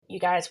you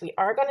guys, we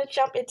are going to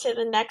jump into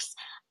the next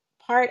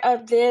part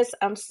of this.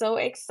 I'm so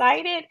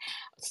excited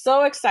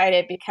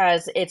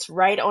because it's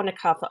right on the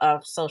cuff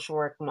of Social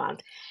Work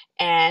Month.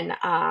 And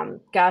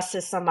Gus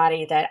is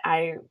somebody that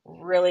I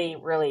really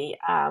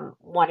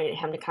wanted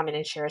him to come in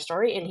and share a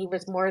story, and he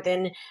was more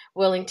than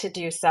willing to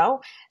do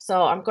so.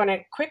 So I'm going to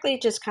quickly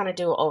just kind of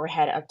do an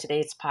overhead of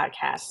today's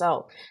podcast.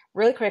 So,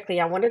 really quickly,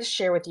 I wanted to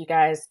share with you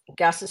guys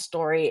Gus's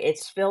story.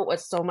 It's filled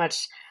with so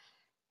much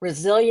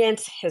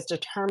resilience, his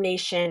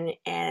determination,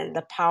 and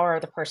the power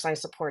of the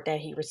personalized support that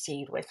he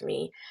received with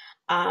me.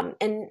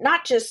 And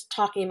not just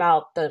talking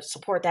about the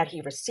support that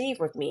he received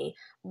with me,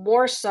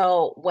 more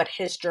so what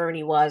his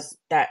journey was,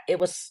 that it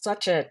was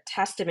such a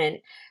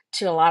testament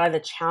to a lot of the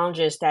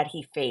challenges that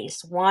he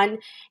faced. One,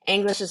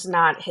 English is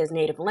not his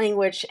native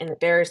language, and the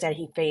barriers that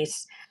he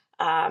faced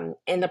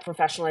in the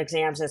professional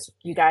exams, as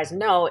you guys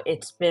know,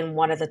 it's been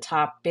one of the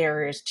top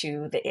barriers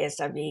to the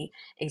ASW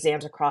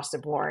exams across the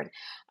board.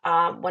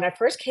 When I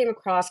first came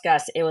across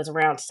Gus, it was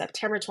around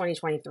September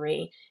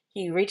 2023.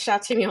 He reached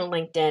out to me on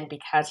LinkedIn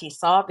because he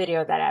saw a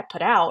video that I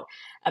put out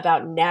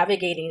about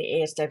navigating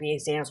the ASW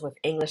exams with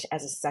English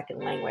as a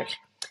second language.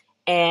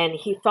 And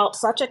he felt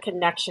such a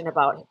connection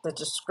about the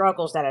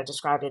struggles that I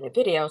described in the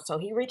video. So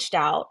he reached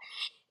out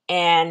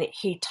and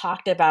he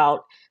talked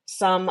about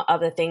some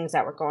of the things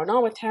that were going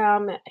on with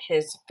him,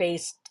 his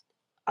faced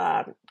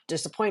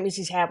disappointments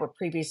he's had with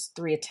previous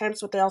three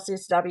attempts with the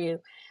LCSW.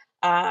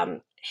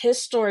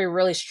 His story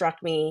really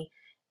struck me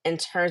in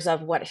terms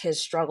of what his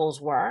struggles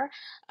were,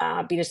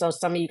 because though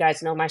some of you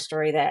guys know my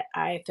story that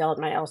I failed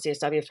my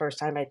LCSW the first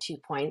time by 2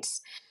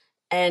 points.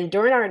 And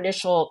during our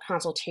initial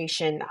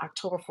consultation,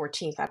 October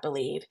 14th, I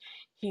believe,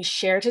 he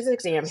shared his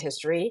exam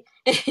history.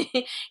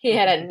 He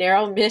had a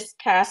narrow missed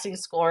passing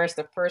scores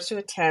the first two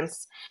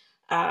attempts,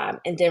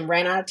 and then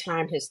ran out of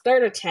time his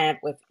third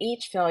attempt, with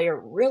each failure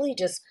really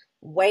just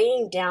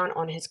weighing down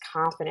on his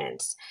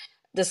confidence.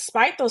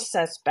 Despite those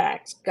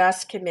setbacks,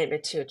 Gus'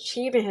 commitment to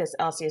achieving his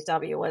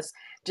LCSW was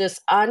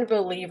just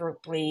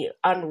unbelievably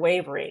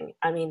unwavering.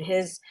 I mean,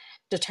 his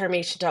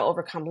determination to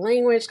overcome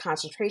language,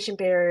 concentration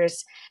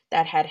barriers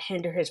that had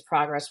hindered his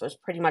progress was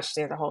pretty much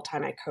there the whole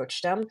time I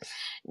coached him.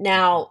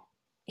 Now,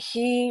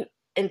 he,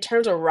 in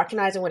terms of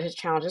recognizing what his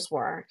challenges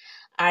were,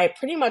 I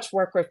pretty much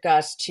worked with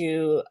Gus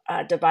to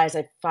devise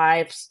a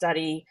 5-week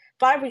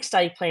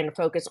study plan to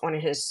focus on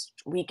his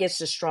weakest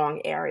to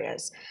strong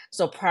areas.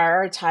 So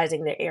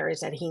prioritizing the areas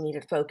that he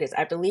needed focus.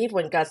 I believe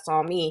when Gus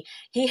saw me,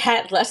 he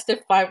had less than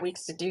 5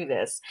 weeks to do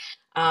this.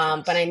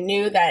 But I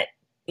knew that,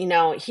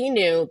 he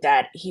knew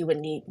that he would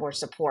need more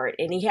support.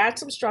 And he had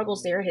some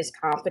struggles there, his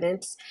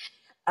confidence,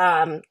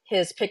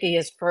 his picking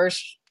his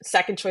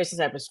second choice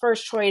instead of his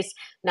first choice,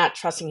 not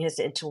trusting his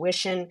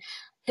intuition.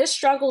 His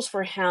struggles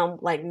for him,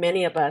 like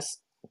many of us,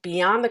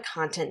 beyond the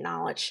content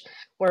knowledge,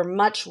 were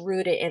much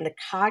rooted in the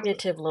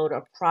cognitive load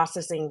of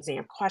processing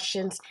exam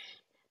questions,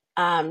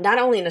 not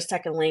only in a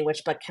second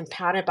language, but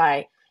compounded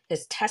by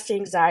his testing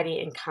anxiety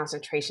and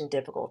concentration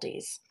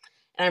difficulties.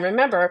 And I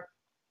remember,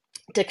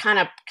 to kind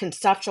of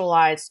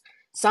conceptualize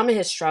some of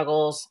his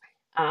struggles,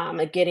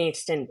 getting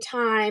extended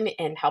time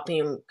and helping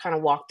him kind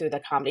of walk through the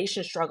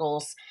accommodation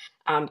struggles,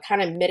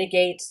 kind of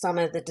mitigate some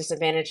of the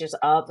disadvantages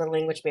of the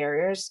language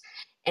barriers.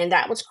 And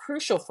that was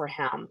crucial for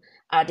him,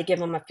 to give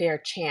him a fair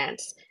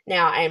chance.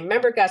 Now, I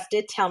remember Gus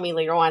did tell me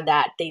later on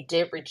that they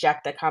did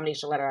reject the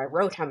accommodation letter I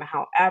wrote him.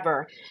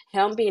 However,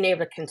 him being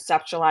able to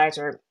conceptualize,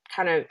 or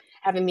kind of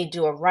having me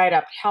do a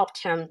write-up,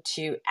 helped him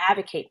to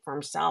advocate for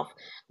himself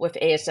with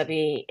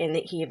ASW, and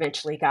that he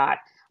eventually got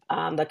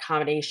the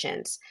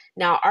accommodations.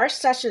 Now, our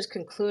sessions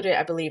concluded,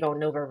 I believe, on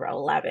November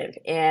 11th,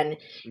 and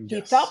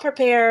he felt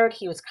prepared.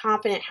 He was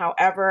confident.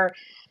 However,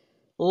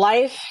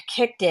 life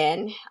kicked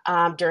in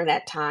during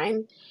that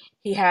time.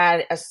 He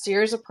had a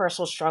series of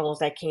personal struggles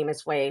that came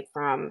his way,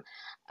 from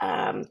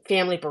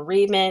family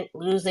bereavement,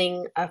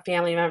 losing a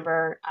family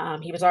member.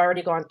 He was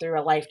already going through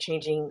a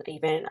life-changing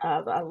event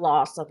of a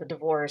loss of a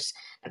divorce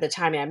at the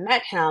time I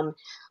met him,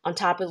 on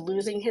top of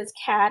losing his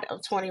cat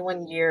of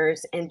 21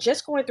 years and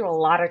just going through a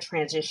lot of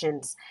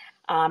transitions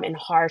and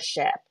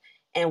hardship.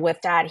 And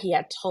with that, he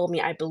had told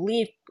me, I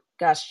believe,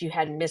 Gus, you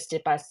had missed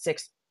it by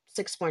 6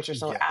 points or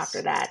so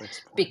after that,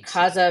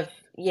 because of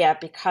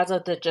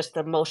the just the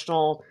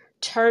emotional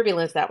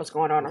turbulence that was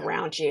going on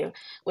around you,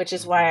 which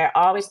is why I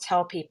always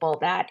tell people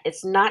that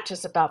it's not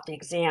just about the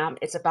exam,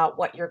 it's about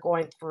what you're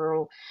going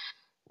through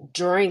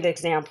during the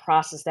exam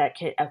process that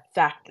can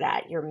affect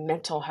that, your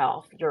mental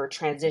health, your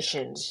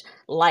transitions,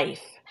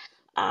 life.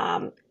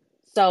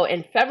 So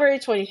in February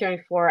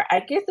 2024,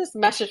 I get this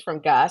message from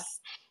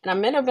Gus, and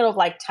I'm in the middle of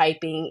like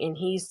typing, and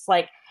he's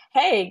like,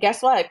 "Hey,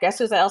 guess what? Guess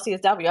who's at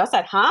LCSW?" I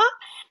said, "Huh?"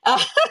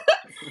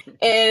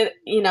 And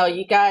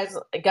you guys,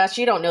 Gus,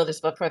 you don't know this,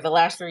 but for the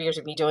last 3 years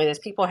of me doing this,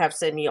 people have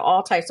sent me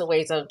all types of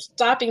ways of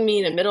stopping me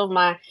in the middle of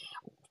my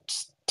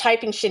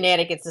typing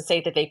shenanigans to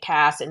say that they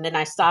passed, and then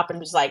I stop and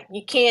was like,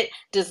 "You can't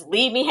just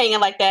leave me hanging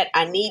like that.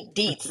 I need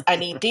deets. I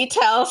need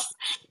details,"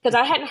 because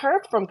I hadn't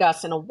heard from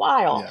Gus in a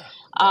while. Yeah,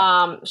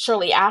 yeah.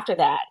 Shortly after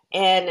that,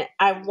 and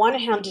I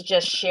wanted him to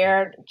just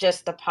share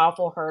just the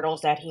powerful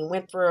hurdles that he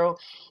went through,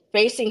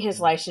 facing his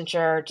Mm,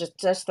 licensure,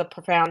 just the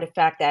profound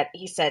fact that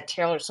he said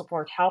Taylor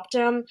support helped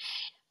him,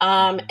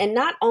 mhm, and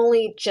not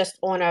only just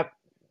on a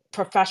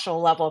professional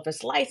level of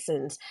his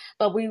license,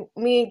 but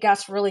me and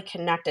Gus really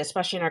connected,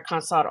 especially in our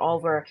consult mhm,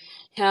 over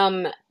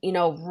him,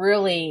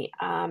 really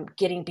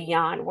getting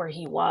beyond where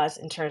he was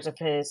in terms of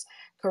his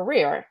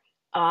career.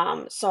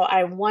 So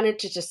I wanted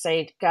to just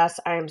say, Gus,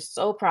 I am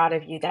so proud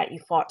of you that you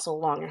fought so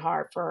long and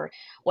hard for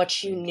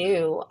what you thank you.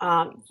 knew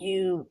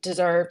you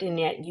deserved and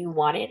yet you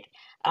wanted.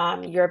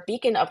 You're a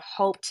beacon of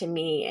hope to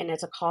me, and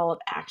it's a call of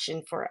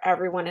action for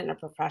everyone in the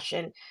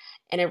profession.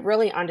 And it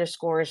really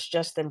underscores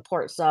just the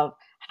importance of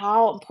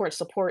how important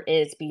support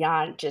is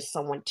beyond just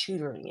someone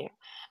tutoring you,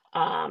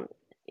 um,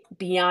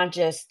 beyond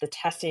just the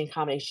testing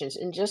accommodations,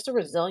 and just the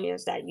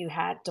resilience that you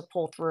had to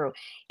pull through.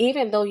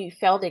 Even though you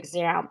failed the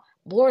exam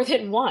more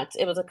than once,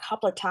 it was a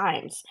couple of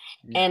times.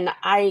 Yeah.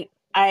 And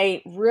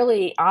I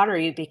really honor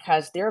you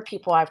because there are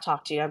people I've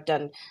talked to. I've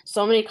done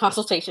so many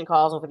consultation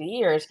calls over the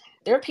years.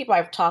 There are people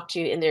I've talked to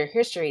in their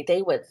history,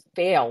 they would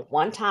fail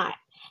one time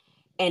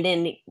and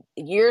then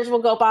years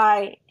will go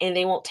by and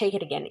they won't take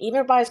it again,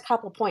 even by a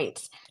couple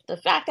points. The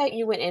fact that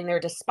you went in there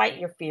despite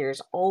your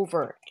fears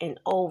over and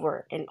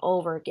over and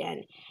over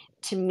again,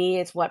 to me,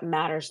 is what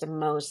matters the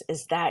most.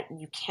 Is that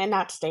you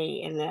cannot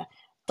stay in the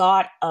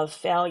thought of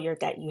failure,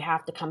 that you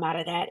have to come out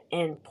of that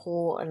and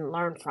pull and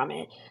learn from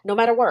it. No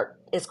matter what,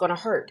 it's going to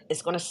hurt,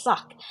 it's going to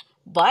suck.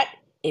 But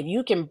if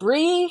you can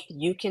breathe,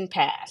 you can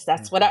pass.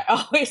 That's what I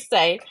Mhm. always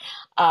say.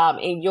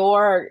 And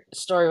your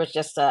story was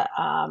just a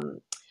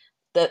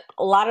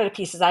lot of the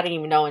pieces I didn't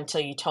even know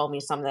until you told me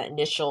some of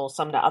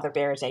the other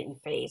barriers that you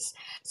face.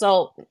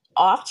 So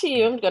off to you.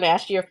 Yeah. I'm going to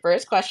ask you your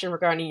first question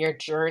regarding your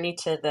journey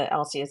to the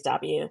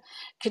LCSW.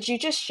 Could you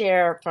just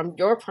share from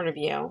your point of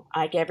view?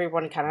 I gave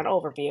everyone kind of an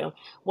overview.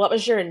 What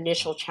was your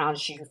initial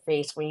challenge you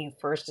faced when you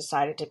first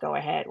decided to go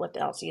ahead with the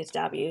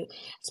LCSW,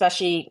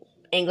 especially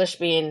English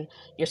being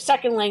your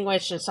second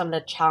language and some of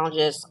the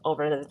challenges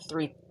over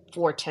the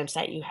 4 attempts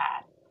that you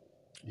had?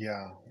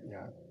 Yeah,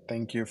 yeah.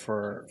 Thank you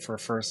for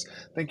first.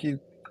 Thank you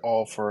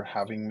all for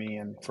having me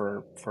and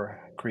for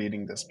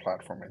creating this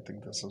platform. I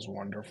think this is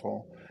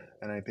wonderful,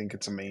 and I think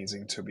it's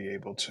amazing to be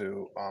able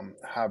to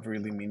have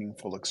really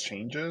meaningful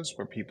exchanges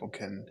where people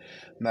can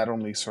not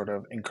only sort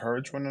of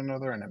encourage one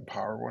another and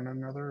empower one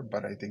another,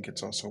 but I think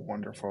it's also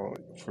wonderful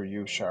for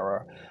you,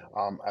 Shara,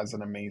 as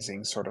an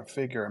amazing sort of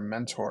figure and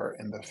mentor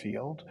in the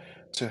field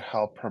to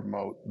help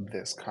promote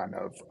this kind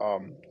of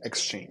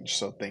exchange.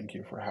 So thank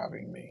you for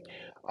having me.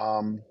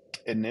 Um,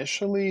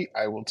 Initially,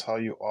 I will tell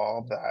you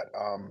all that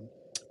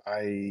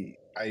I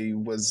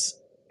was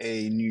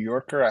a New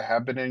Yorker. I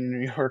have been a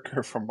New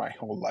Yorker for my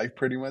whole life,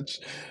 pretty much,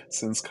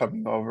 since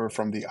coming over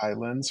from the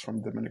islands,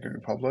 from Dominican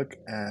Republic.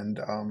 And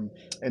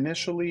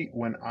initially,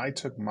 when I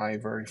took my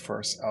very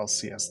first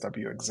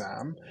LCSW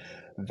exam,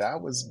 that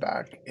was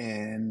back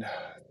in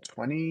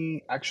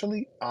 20,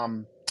 actually,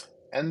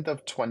 end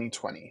of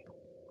 2020,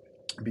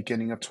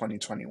 beginning of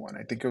 2021.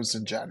 I think it was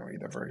in January,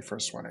 the very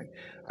first one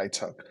I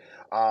took.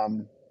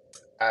 Um,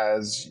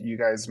 as you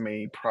guys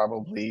may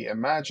probably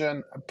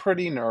imagine, I'm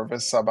pretty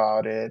nervous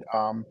about it.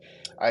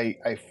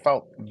 I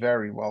felt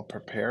very well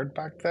prepared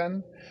back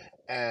then,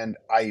 and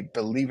I,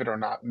 believe it or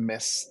not,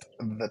 missed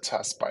the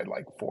test by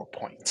like 4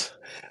 points,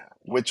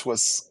 which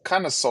was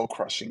kind of soul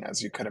crushing,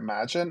 as you could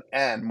imagine.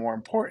 And more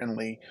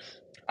importantly,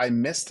 I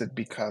missed it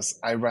because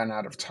I ran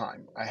out of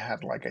time. I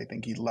had like, I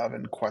think,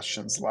 11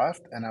 questions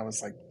left, and I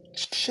was like,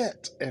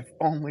 shit, if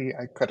only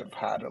I could have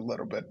had a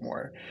little bit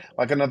more,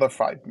 like another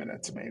 5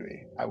 minutes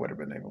maybe, I would have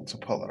been able to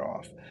pull it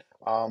off.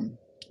 Um,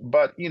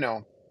 but,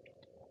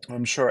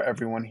 I'm sure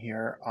everyone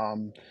here,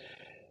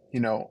 you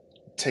know,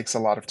 takes a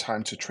lot of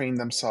time to train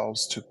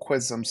themselves, to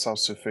quiz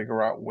themselves, to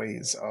figure out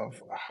ways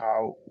of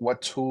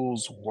what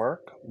tools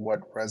work,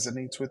 what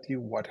resonates with you,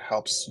 what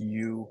helps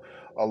you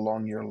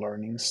along your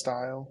learning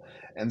style.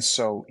 And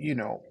so,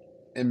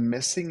 in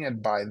missing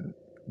it by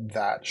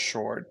that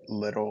short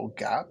little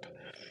gap,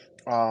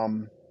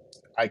 um,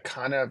 I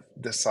kind of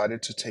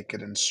decided to take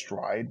it in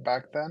stride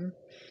back then.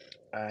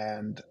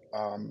 And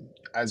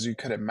as you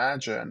could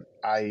imagine,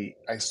 I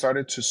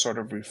started to sort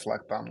of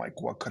reflect on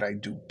like what could I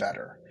do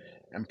better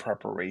in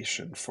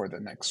preparation for the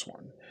next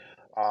one.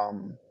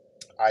 Um,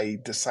 I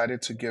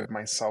decided to give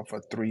myself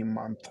a 3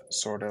 month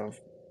sort of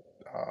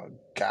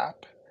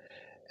gap,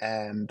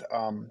 and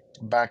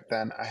back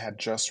then I had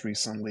just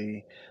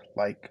recently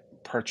like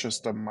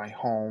purchased my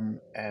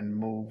home and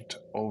moved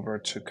over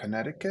to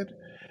Connecticut,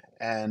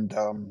 and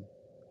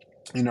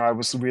I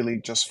was really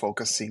just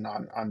focusing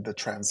on the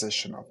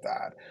transition of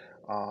that.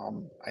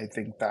 I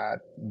think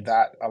that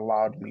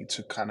allowed me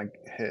to kind of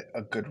hit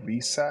a good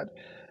reset,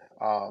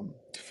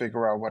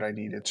 figure out what I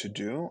needed to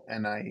do,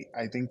 and I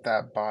think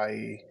that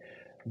by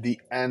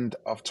the end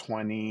of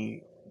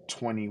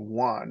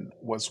 21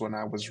 was when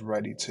I was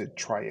ready to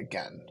try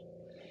again.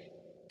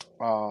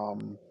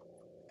 Um,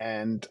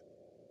 and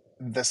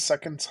the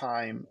second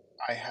time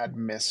I had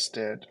missed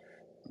it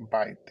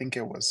by, I think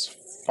it was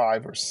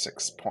 5 or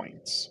 6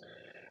 points.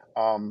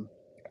 Um,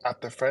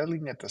 After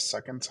failing it the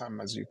second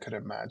time, as you could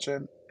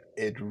imagine,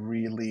 it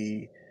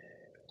really,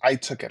 I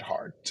took it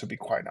hard, to be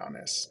quite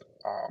honest.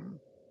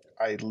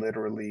 I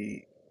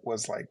literally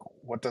was like,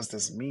 what does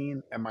this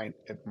mean? Am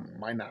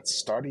I not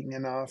starting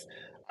enough?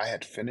 I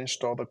had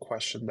finished all the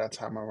question that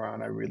time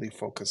around. I really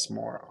focused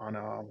more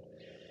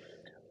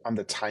on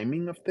the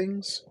timing of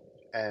things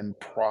and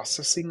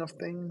processing of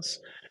things.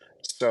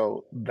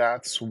 So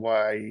that's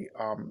why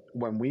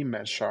when we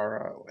met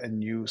Shara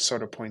and you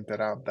sort of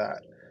pointed out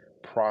that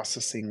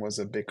processing was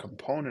a big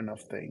component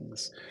of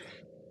things,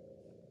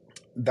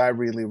 that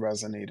really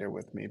resonated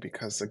with me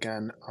because,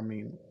 again, I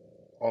mean,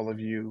 all of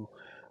you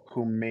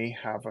who may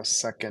have a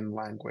second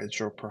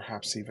language or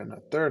perhaps even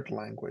a third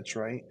language,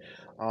 right?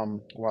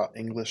 While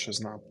English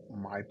is not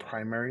my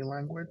primary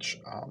language,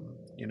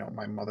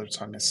 my mother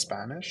tongue is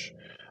Spanish.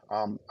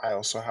 I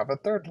also have a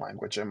third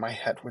language in my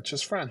head, which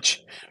is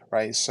French,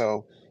 right?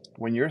 So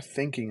when you're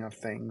thinking of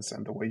things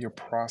and the way you're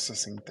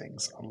processing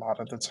things, a lot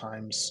of the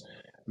times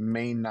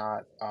may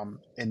not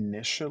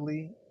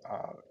initially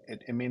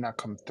it may not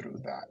come through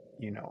that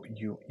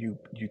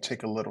you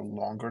take a little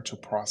longer to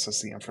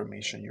process the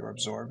information you're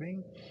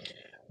absorbing,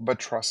 but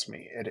trust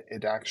me,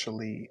 it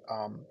actually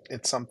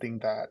it's something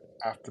that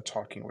after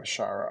talking with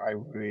Shara I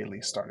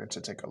really started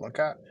to take a look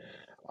at.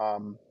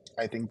 um,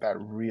 I think that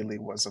really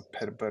was a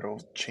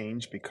pivotal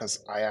change because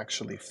I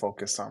actually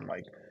focus on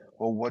like,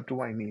 well, what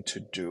do I need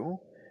to do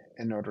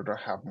in order to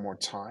have more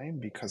time?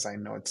 Because I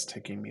know it's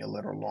taking me a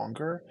little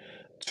longer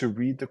to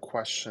read the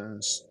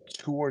questions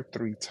 2 or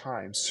 3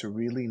 times to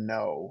really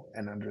know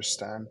and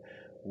understand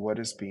what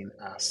is being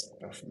asked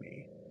of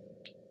me.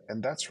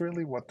 And that's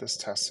really what this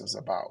test is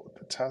about.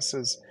 The test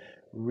is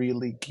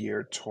really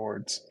geared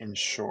towards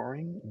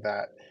ensuring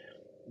that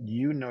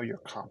you know your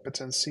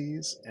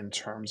competencies in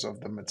terms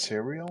of the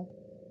material,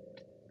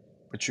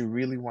 but you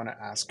really want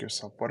to ask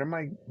yourself, what am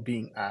I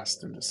being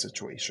asked in this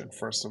situation?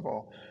 First of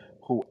all,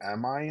 who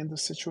am I in the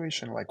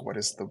situation? Like, what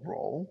is the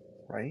role,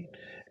 right?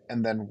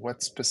 And then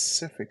what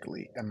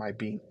specifically am I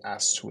being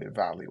asked to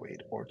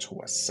evaluate or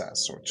to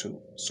assess or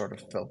to sort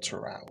of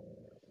filter out?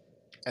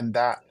 And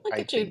that, Look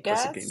I at you, think,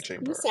 was a game Gus.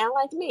 You changer. sound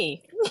like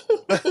me.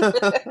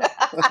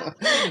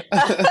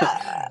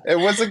 It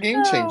was a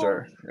game Oh,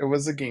 changer. It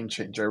was a game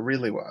changer. It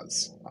really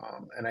was.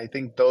 And I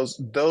think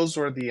those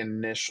were the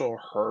initial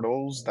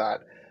hurdles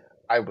that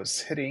I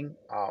was hitting.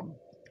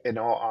 In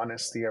all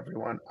honesty,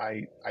 everyone,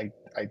 I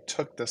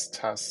took this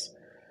test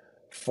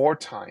 4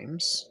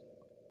 times,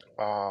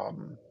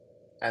 um,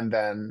 and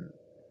then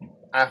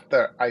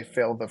after I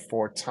failed the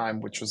fourth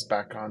time, which was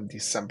back on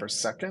December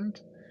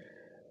 2nd,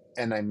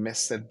 and I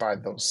missed it by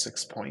those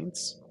 6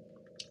 points,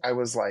 I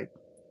was like,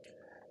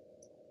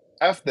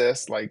 F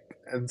this, like,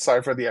 and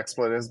sorry for the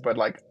expletives, but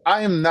like,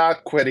 I am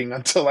not quitting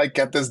until I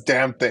get this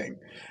damn thing.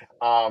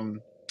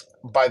 Um,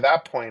 by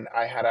that point,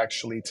 I had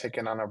actually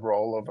taken on a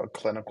role of a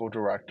clinical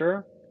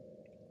director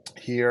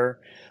here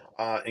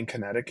in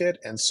Connecticut,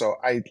 and so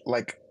I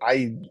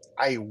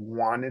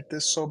wanted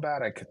this so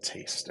bad I could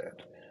taste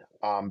it,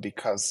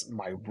 because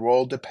my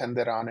role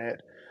depended on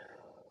it.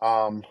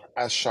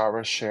 As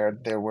Shara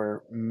shared, there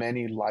were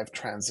many life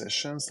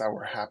transitions that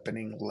were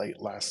happening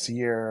late last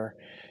year.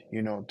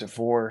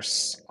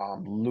 Divorce,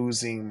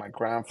 losing my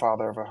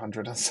grandfather of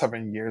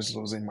 107 years,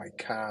 losing my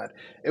cat.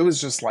 It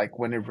was just like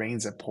when it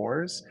rains, it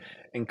pours.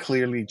 And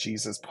clearly,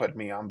 Jesus put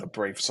me on the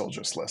brave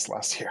soldiers list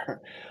last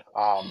year.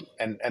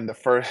 And the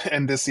first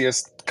and this year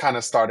kind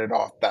of started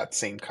off that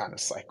same kind of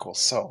cycle.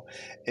 So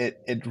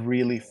it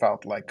really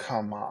felt like,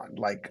 come on,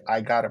 like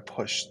I gotta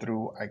push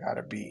through. I got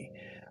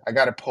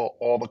to pull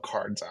all the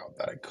cards out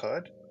that I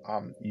could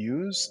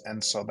use.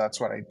 And so that's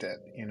what I did.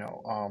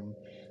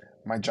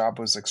 My job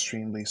was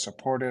extremely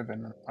supportive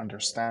and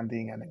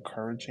understanding and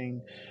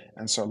encouraging.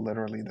 And so,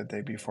 literally, the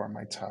day before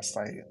my test,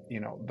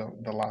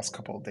 the last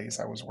couple of days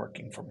I was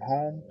working from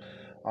home.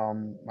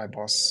 My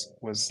boss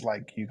was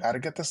like, "You got to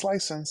get this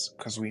license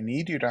because we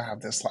need you to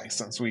have this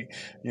license. We're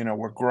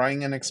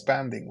growing and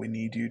expanding. We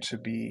need you to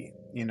be,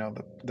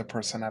 the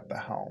person at the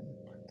helm."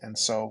 And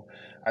so,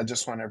 I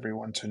just want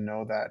everyone to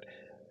know that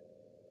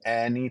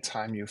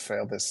anytime you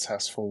fail this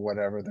test for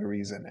whatever the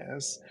reason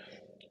is,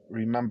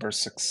 remember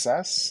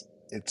success,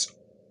 it's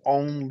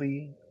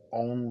only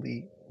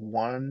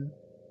one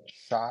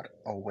shot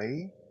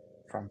away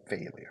from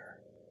failure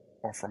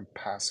or from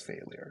past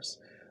failures.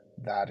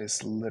 That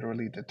is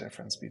literally the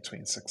difference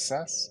between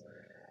success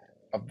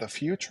of the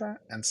future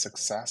and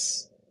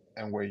success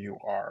and where you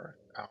are.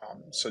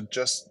 So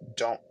just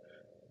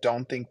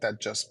don't think that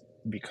just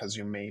because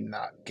you may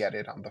not get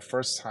it on the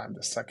first time,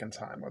 the second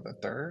time, or the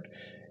third,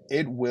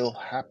 it will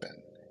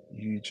happen.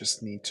 You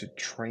just need to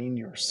train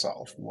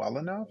yourself well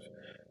enough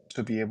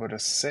to be able to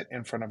sit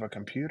in front of a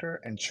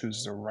computer and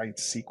choose the right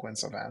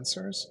sequence of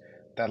answers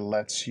that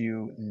lets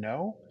you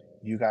know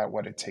you got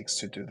what it takes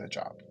to do the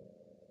job.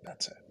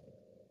 That's it.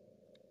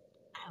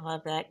 I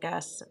love that,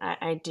 Gus.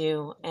 I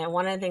do. And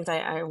one of the things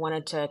I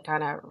wanted to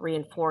kind of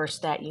reinforce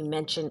that you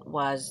mentioned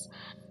was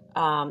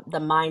the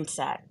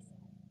mindset.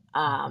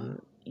 Hmm.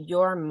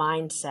 Your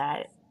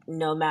mindset,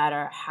 no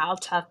matter how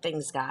tough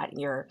things got in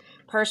your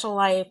personal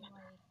life,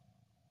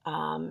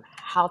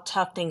 how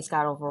tough things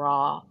got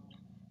overall,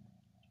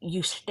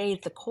 you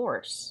stayed the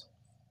course.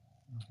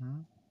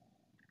 Hmm.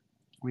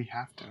 We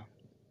have to.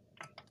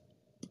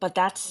 But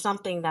that's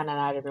something that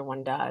not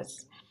everyone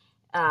does.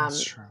 That's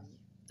Um, true.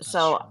 That's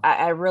so true.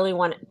 I really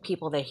want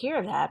people to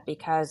hear that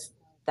because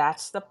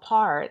that's the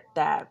part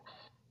that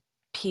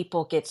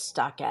people get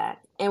stuck at.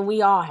 And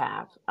we all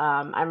have.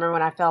 I remember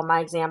when I failed my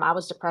exam, I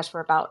was depressed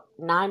for about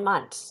 9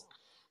 months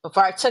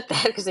before I took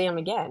that exam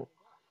again.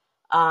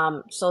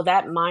 So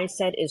that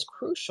mindset is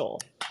crucial.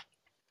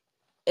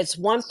 It's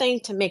one thing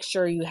to make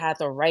sure you have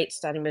the right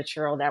study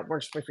material that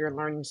works with your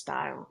learning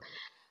style.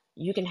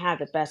 You can have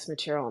the best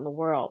material in the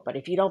world, but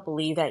if you don't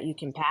believe that you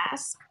can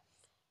pass,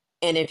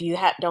 and if you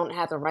don't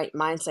have the right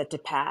mindset to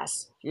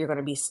pass, you're going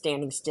to be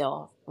standing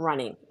still,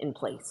 running in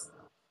place.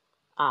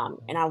 And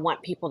Hmm. I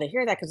want people to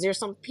hear that because there's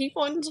some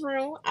people in this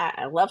room.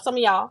 I love some of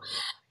y'all,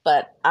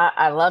 but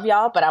I love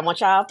y'all, but I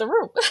want y'all out the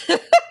room.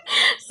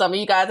 Some of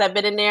you guys have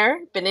been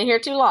in here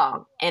too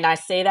long. And I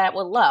say that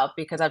with love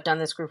because I've done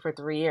this group for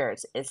 3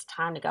 years. It's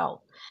time to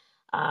go.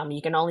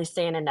 You can only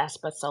stay in a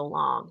nest but so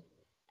long.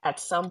 At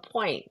some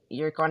point,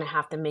 you're going to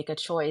have to make a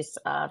choice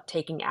of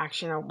taking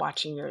action or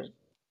watching your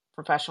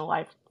professional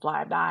life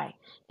fly by,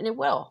 and it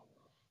will.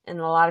 And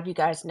a lot of you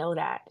guys know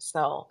that.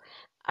 So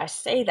I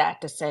say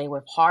that to say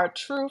with hard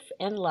truth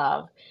and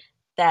love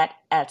that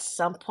at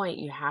some point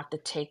you have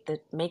to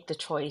make the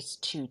choice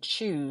to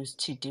choose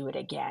to do it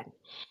again.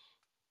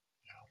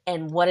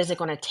 And what is it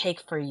going to take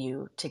for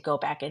you to go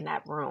back in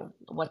that room?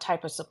 What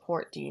type of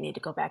support do you need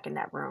to go back in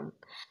that room?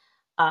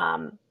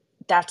 Um,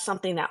 that's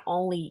something that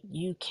only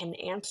you can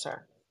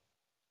answer.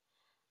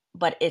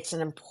 But it's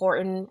an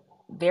important,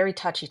 very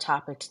touchy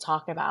topic to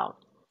talk about.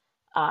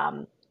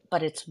 Um,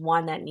 but it's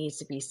one that needs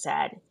to be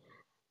said.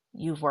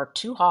 You've worked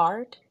too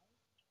hard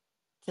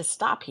to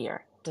stop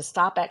here, to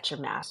stop at your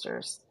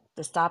master's,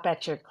 to stop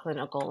at your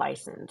clinical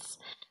license,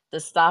 to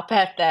stop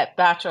at that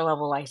bachelor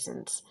level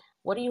license.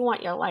 What do you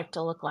want your life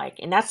to look like?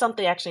 And that's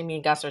something actually me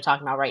and Gus are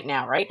talking about right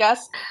now, right,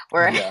 Gus?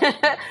 We're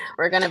Yeah.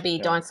 we're gonna be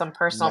Yeah. doing some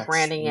personal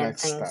branding and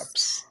Next things.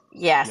 steps.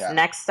 Yes, Yeah.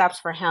 next steps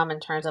for him in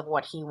terms of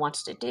what he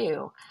wants to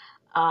do.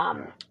 Um,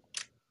 Yeah.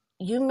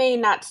 you may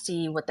not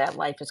see what that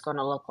life is going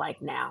to look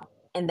like now,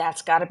 and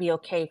that's got to be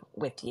okay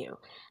with you.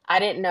 I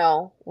didn't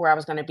know where I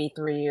was going to be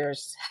 3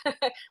 years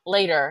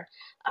later.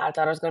 I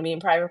thought I was going to be in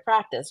private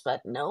practice,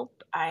 but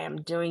nope. I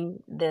am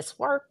doing this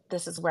work.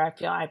 This is where I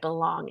feel I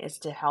belong, is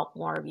to help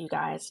more of you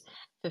guys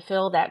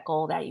fulfill that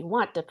goal that you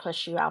want, to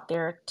push you out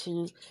there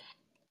to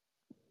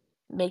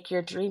make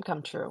your dream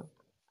come true.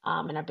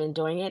 And I've been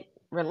doing it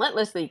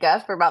relentlessly,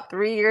 Gus, for about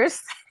 3 years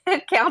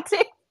and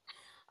counting.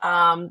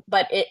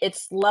 But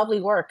it's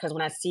lovely work because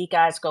when I see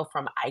guys go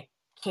from I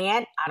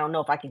can't, I don't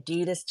know if I can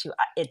do this, to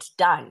it's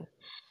done.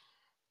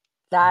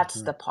 That's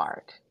Hmm. the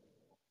part.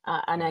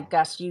 And I Yeah.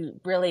 guess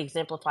you really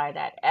exemplify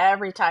that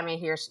every time I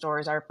hear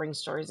stories or bring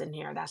stories in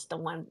here. That's the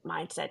one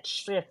mindset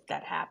shift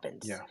that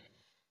happens. Yeah.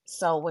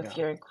 So, with Yeah.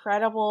 your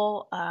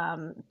incredible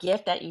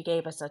gift that you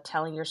gave us of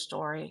telling your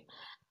story,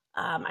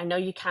 I know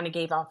you kind of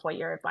gave off what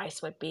your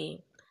advice would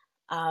be.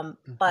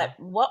 But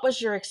Hmm. what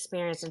was your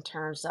experience in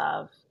terms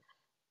of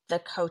the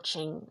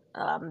coaching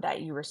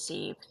that you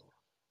received?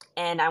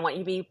 And I want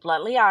you to be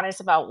bluntly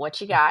honest about what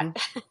you got. Hmm.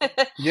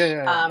 Yeah. Yeah.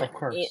 Yeah. um, Of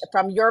course.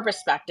 from your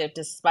perspective,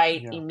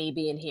 despite Yeah. me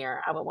being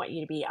here, I would want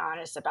you to be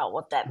honest about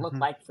what that looked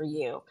Hmm. like for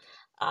you.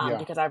 Yeah.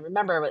 Because I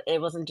remember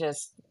it wasn't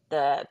just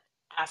the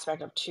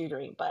aspect of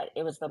tutoring, but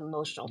it was the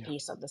emotional Yeah.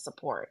 piece of the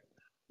support.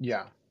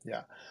 Yeah.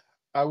 Yeah.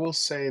 I will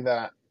say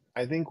that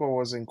I think what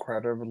was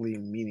incredibly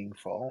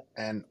meaningful,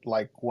 and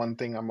like one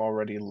thing I'm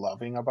already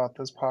loving about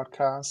this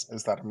podcast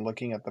is that I'm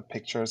looking at the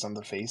pictures and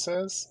the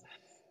faces.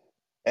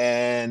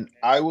 And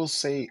I will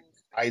say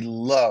I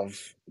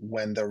love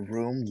when the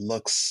room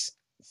looks,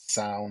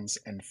 sounds,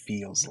 and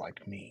feels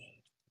like me.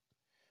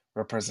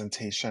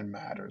 Representation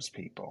matters,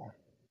 people.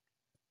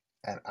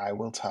 And I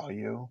will tell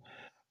you,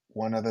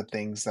 one of the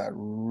things that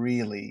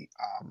really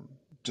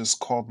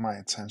just called my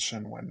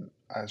attention when,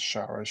 as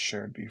Shara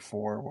shared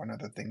before, one of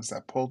the things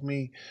that pulled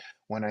me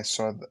when I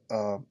saw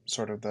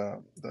sort of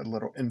the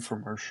little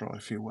infomercial,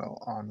 if you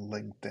will, on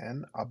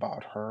LinkedIn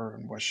about her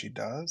and what she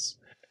does,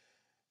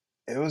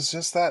 it was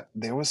just that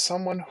there was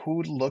someone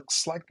who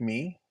looks like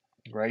me,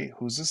 right?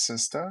 Who's a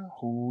sister,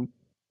 who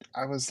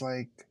I was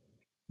like,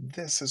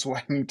 this is why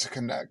I need to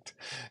connect.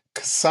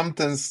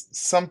 Because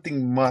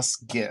something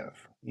must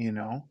give, you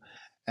know?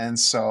 And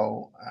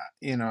so,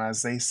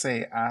 as they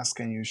say, ask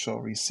and you shall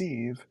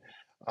receive.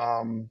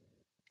 Um,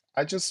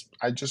 I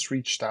just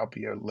reached out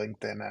via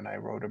LinkedIn and I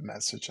wrote a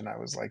message and I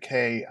was like,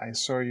 hey, I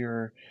saw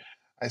your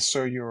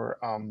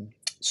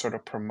sort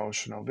of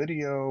promotional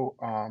video.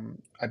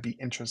 I'd be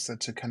interested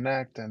to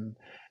connect and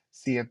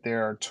see if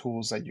there are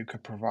tools that you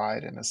could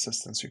provide and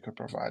assistance you could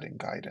provide and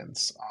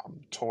guidance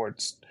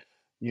towards,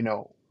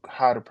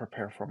 how to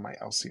prepare for my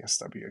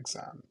LCSW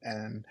exam.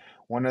 And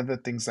one of the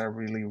things that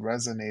really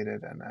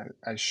resonated, and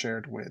I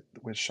shared with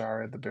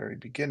Shara at the very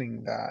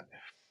beginning, that,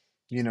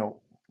 you know,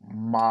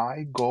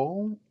 my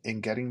goal in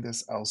getting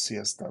this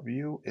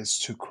LCSW is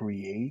to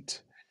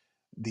create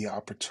the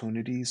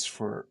opportunities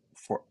for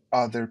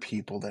other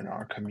people in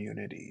our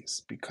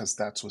communities, because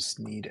that's what's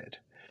needed.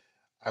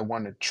 I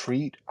want to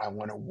treat, I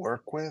want to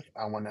work with,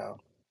 I want to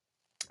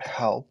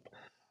help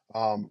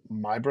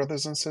my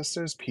brothers and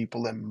sisters,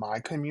 people in my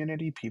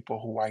community, people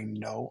who I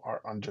know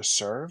are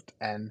underserved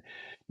and,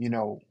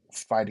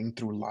 fighting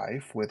through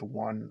life with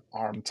one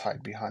arm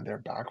tied behind their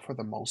back for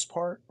the most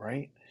part,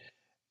 right?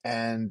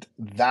 And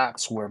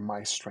that's where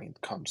my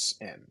strength comes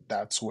in.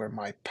 That's where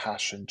my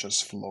passion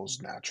just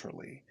flows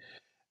naturally.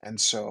 And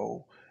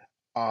so,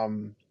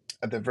 um,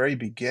 at the very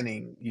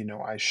beginning,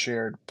 I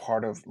shared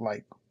part of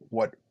like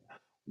what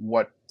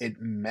what it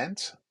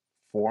meant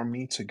for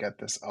me to get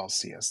this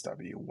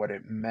LCSW, what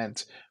it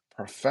meant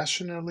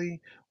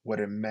professionally, what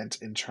it meant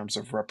in terms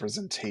of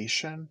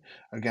representation.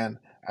 Again,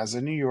 as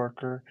a New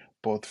Yorker,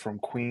 both from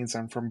Queens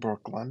and from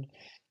Brooklyn,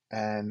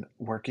 and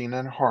working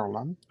in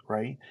Harlem,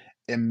 right?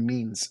 It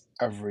means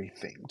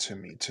everything to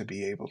me to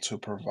be able to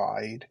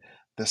provide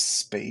the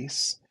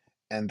space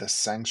and the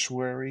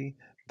sanctuary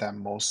that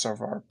most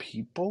of our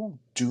people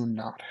do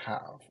not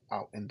have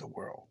out in the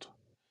world.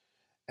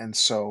 And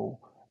so,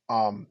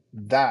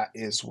 that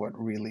is what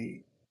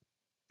really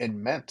it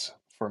meant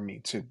for me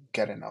to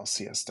get an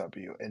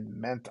LCSW. It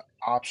meant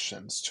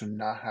options to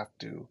not have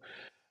to,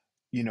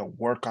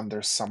 work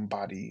under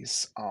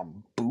somebody's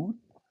boot,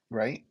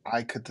 right?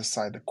 I could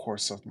decide the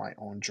course of my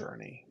own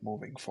journey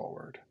moving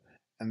forward.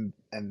 And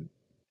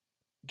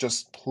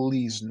just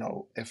please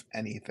know, if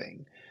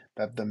anything,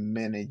 that the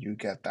minute you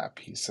get that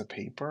piece of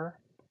paper,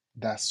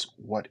 that's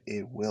what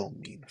it will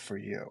mean for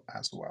you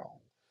as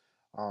well.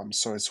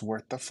 So it's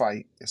worth the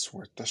fight, it's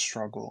worth the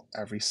struggle,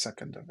 every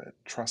second of it.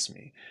 Trust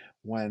me.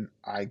 When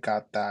I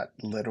got that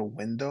little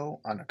window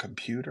on a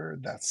computer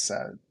that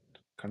said,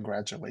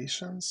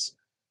 "Congratulations,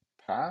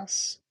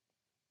 pass,"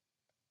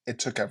 it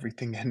took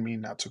everything in me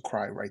not to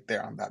cry right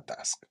there on that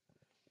desk,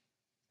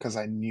 because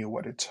I knew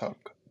what it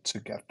took to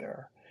get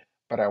there.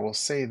 But I will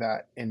say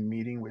that in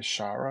meeting with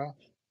Shara,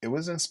 it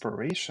was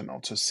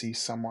inspirational to see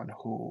someone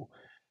who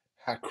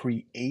had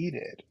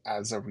created,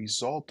 as a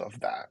result of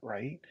that,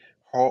 right?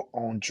 Her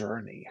own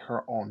journey,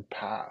 her own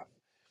path,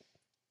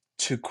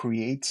 to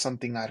create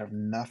something out of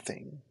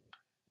nothing,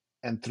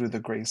 and through the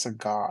grace of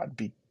God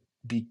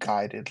be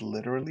guided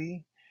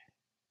literally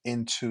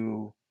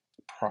into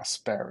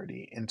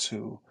prosperity,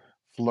 into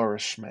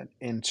flourishment,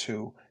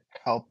 into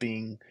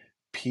helping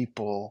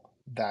people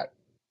that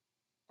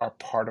are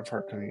part of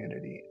her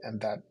community, and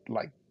that,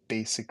 like,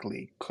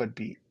 basically could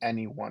be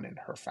anyone in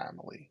her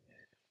family,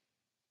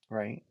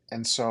 right?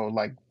 And so,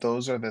 like,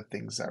 those are the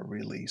things that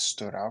really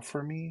stood out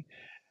for me.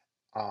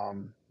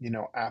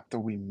 After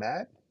we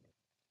met,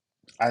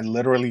 I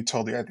literally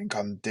told you, I think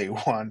on day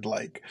one,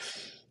 like,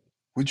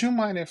 would you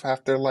mind if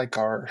after like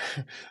our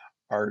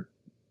our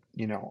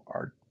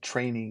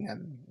training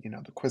and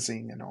the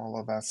quizzing and all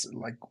of that,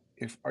 like,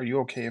 if are you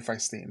okay if I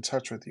stay in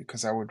touch with you?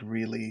 Because I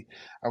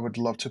would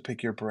love to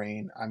pick your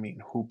brain. I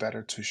mean, who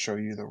better to show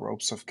you the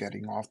ropes of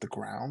getting off the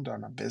ground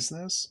on a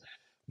business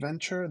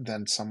venture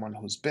than someone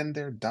who's been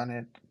there, done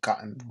it,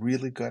 gotten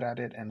really good at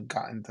it, and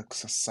gotten the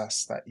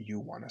success that you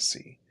want to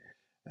see.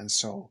 And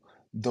so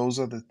those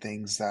are the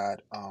things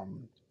that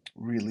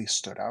really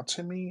stood out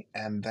to me.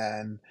 And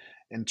then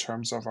in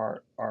terms of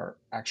our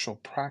actual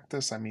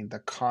practice, I mean, the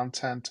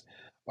content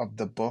of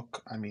the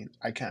book, I mean,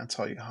 I can't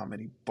tell you how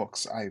many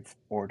books I've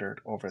ordered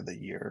over the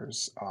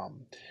years.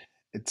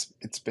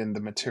 It's been the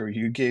material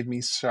you gave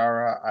me,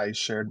 Sarah. I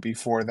shared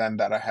before then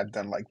that I had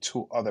done like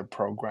two other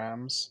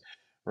programs,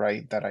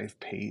 right, that I've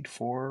paid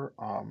for.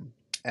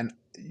 And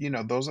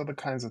those are the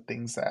kinds of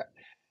things that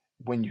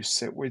when you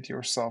sit with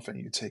yourself and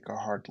you take a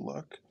hard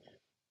look,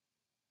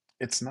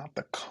 it's not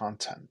the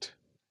content.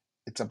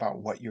 It's about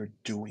what you're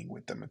doing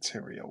with the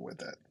material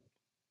with it,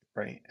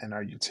 right? And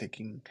are you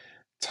taking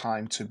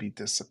time to be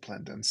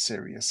disciplined and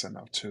serious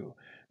enough to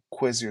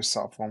quiz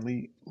yourself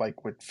only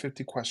like with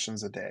 50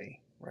 questions a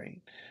day,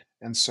 right?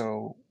 And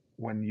so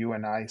when you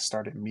and I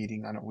started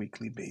meeting on a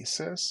weekly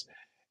basis,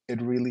 it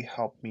really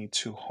helped me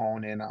to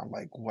hone in on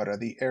like what are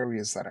the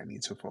areas that I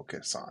need to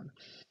focus on,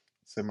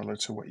 similar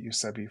to what you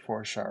said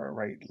before, Shara,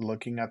 right?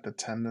 Looking at the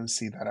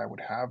tendency that I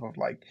would have of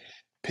like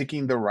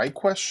picking the right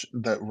question,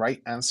 the right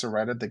answer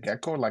right at the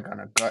get go, like on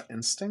a gut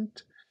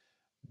instinct,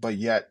 but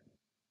yet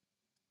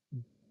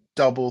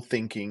double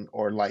thinking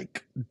or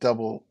like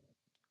double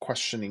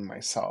questioning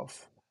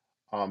myself,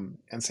 and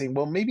saying,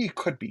 well, maybe it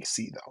could be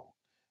C though.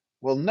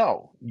 Well,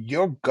 no,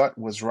 your gut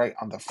was right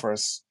on the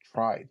first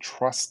try.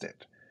 Trust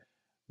it.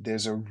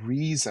 There's a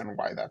reason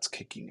why that's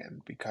kicking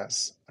in,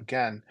 because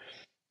again,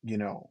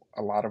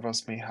 a lot of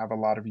us may have a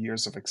lot of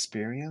years of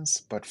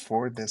experience, but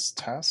for this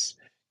test,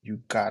 you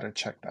gotta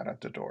check that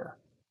at the door.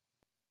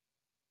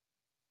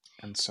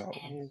 And so,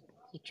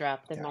 And You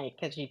dropped the Yeah. mic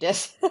because you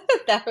just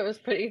that was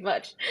pretty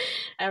much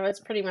that was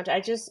pretty much I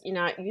just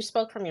you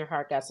spoke from your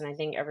heart, Gus, and I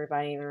think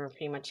everybody in the room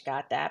pretty much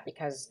got that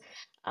because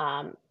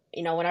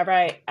whenever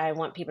I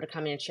want people to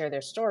come in and share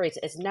their stories,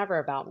 it's never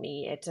about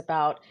me. It's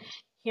about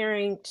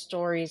hearing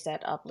stories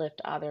that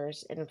uplift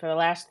others. And for the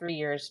last 3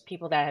 years,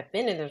 people that have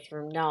been in this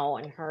room know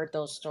and heard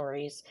those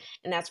stories.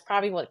 And that's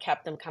probably what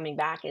kept them coming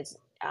back is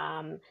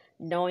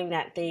knowing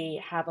that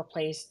they have a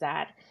place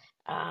that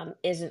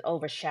isn't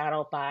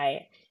overshadowed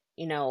by,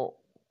 you know,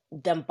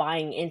 them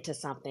buying into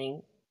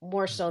something,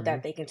 more so Hmm.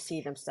 that they can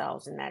see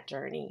themselves in that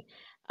journey.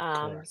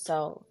 Um, Correct.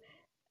 so,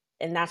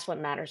 and that's what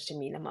matters to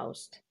me the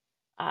most.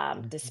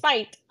 Hmm.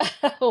 Despite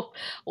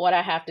what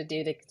I have to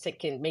do to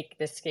can make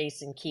this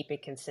space and keep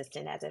it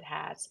consistent as it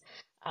has.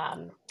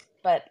 Um,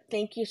 but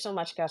thank you so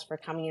much, Gus, for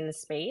coming in the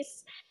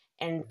space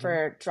and Hmm.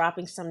 for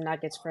dropping some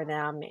nuggets for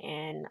them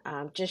and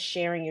just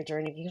sharing your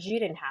journey because you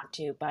didn't have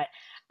to. But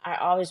I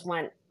always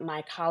want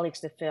my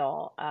colleagues to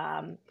feel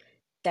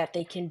that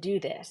they can do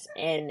this.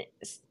 And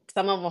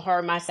some of them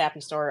heard my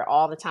sappy story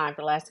all the time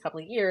for the last couple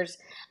of years.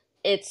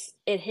 It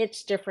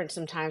hits different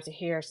sometimes to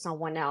hear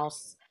someone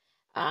else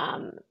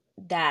um,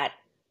 that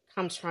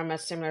comes from a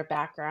similar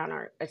background,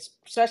 or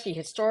especially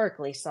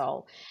historically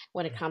so,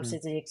 when it comes Hmm. to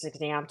these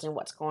exams and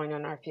what's going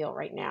on in our field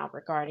right now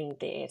regarding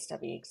the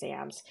ASW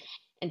exams.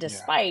 And Yeah.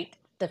 despite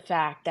the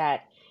fact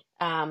that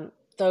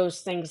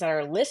those things that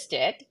are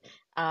listed,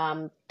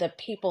 the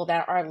people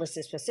that are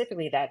listed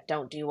specifically that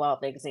don't do well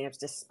at the exams,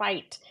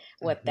 despite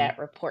what Hmm. that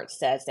report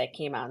says that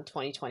came out in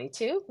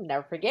 2022,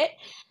 never forget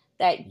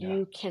that Yeah.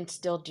 you can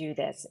still do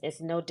this.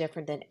 It's no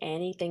different than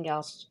anything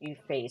else you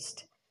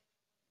faced.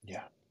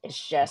 Yeah.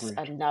 It's just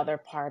Agreed. another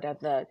part of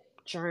the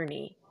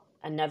journey,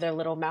 another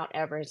little Mount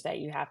Everest that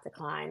you have to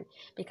climb.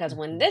 Because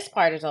when Hmm. this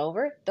part is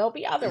over, there'll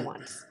be other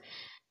ones.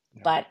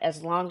 Yeah. But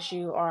as long as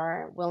you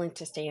are willing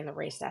to stay in the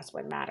race, that's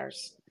what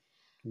matters.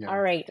 All Yeah.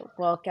 right.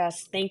 Well,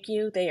 Gus, thank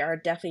you. They are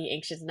definitely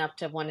anxious enough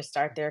to want to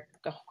start their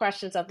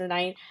questions of the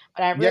night.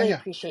 But I Yeah. really Yeah.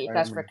 appreciate you, By all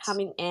Gus, for means.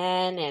 coming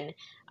in and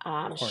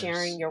Of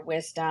sharing course. your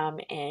wisdom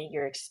and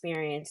your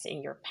experience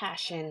and your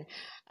passion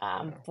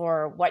Yeah.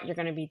 for what you're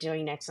going to be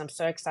doing next. I'm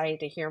so excited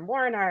to hear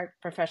more in our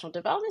professional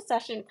development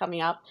session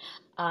coming up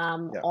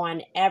Yeah.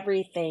 on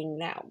everything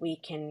that we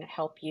can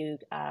help you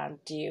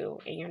do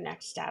in your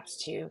next steps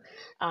to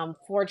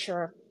forge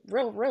your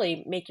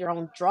really make your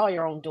own draw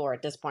your own door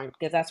at this point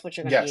because that's what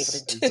you're going to be able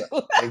Yes. to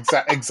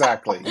do.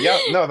 Exactly. Yeah.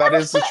 No, that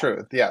is the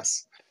truth.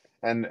 Yes.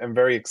 And I'm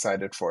very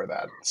excited for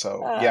that.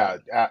 So uh,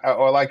 yeah,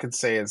 all I could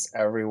say is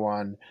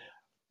everyone,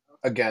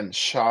 again,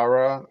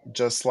 Shara,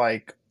 just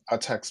like a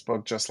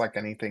textbook, just like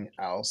anything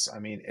else. I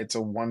mean, it's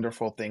a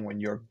wonderful thing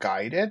when you're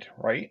guided,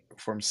 right,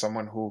 from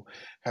someone who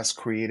has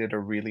created a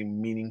really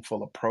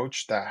meaningful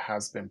approach that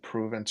has been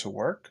proven to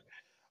work.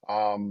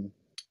 Um,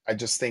 I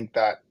just think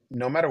that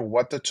no matter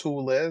what the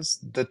tool is,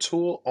 the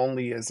tool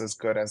only is as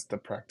good as the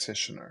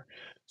practitioner.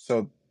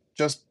 So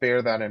just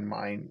bear that in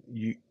mind.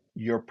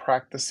 You're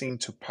practicing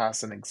to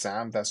pass an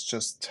exam that's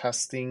just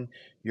testing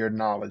your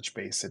knowledge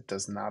base. It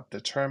does not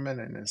determine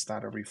and it's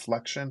not a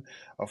reflection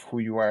of who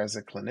you are as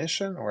a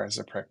clinician or as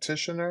a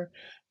practitioner.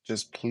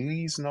 Just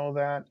please know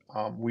that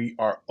we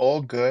are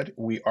all good.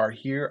 We are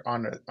here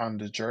on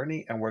the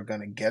journey and we're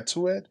going to get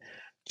to it.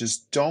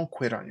 Just don't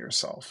quit on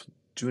yourself.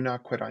 Do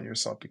not quit on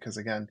yourself because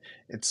again,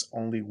 it's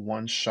only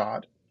one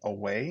shot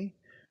away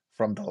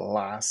from the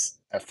last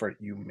effort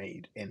you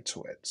made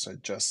into it. So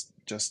just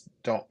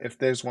don't, if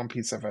there's one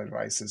piece of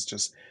advice, is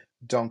just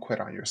don't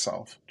quit on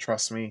yourself.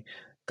 Trust me,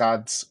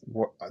 God's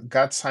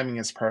timing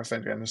is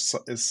perfect, and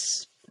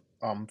it's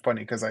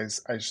funny because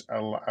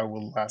I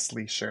will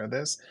lastly share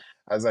this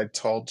as I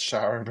told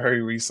Shara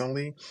very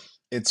recently.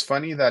 It's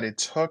funny that it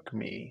took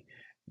me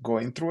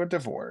going through a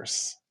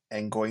divorce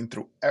and going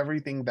through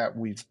everything that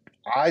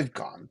I've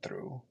gone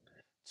through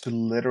to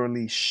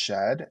literally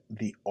shed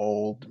the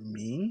old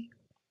me.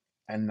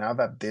 And now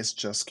that this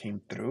just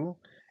came through,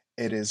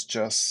 it is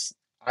just,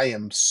 I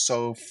am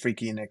so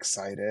freaking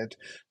excited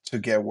to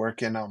get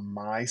working on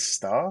my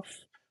stuff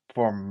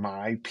for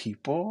my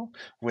people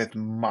with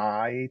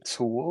my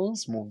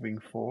tools moving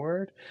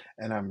forward.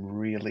 And I'm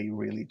really,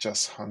 really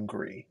just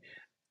hungry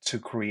to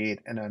create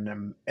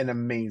an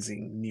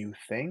amazing new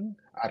thing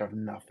out of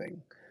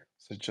nothing.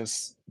 So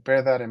just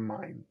bear that in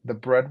mind. The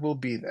bread will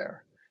be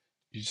there.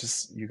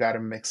 You got to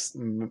mix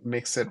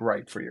it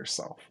right for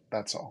yourself.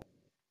 That's all.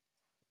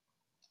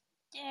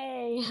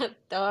 Yay.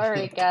 All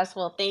right, Gus.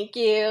 Well, thank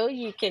you.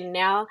 You can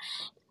now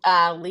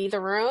leave the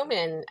room,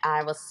 and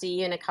I will see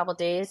you in a couple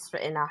days,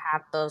 and I'll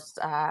have those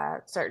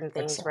certain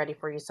things Excellent. ready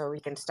for you so we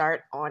can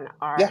start on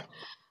Yeah,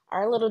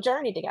 our little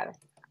journey together.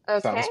 Okay?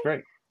 sounds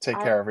great. Take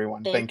All right. care,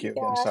 everyone. Thank Thank you, you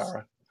again, Gus.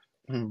 Sarah.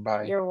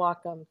 Bye. You're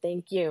welcome.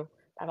 Thank you.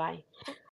 Bye bye.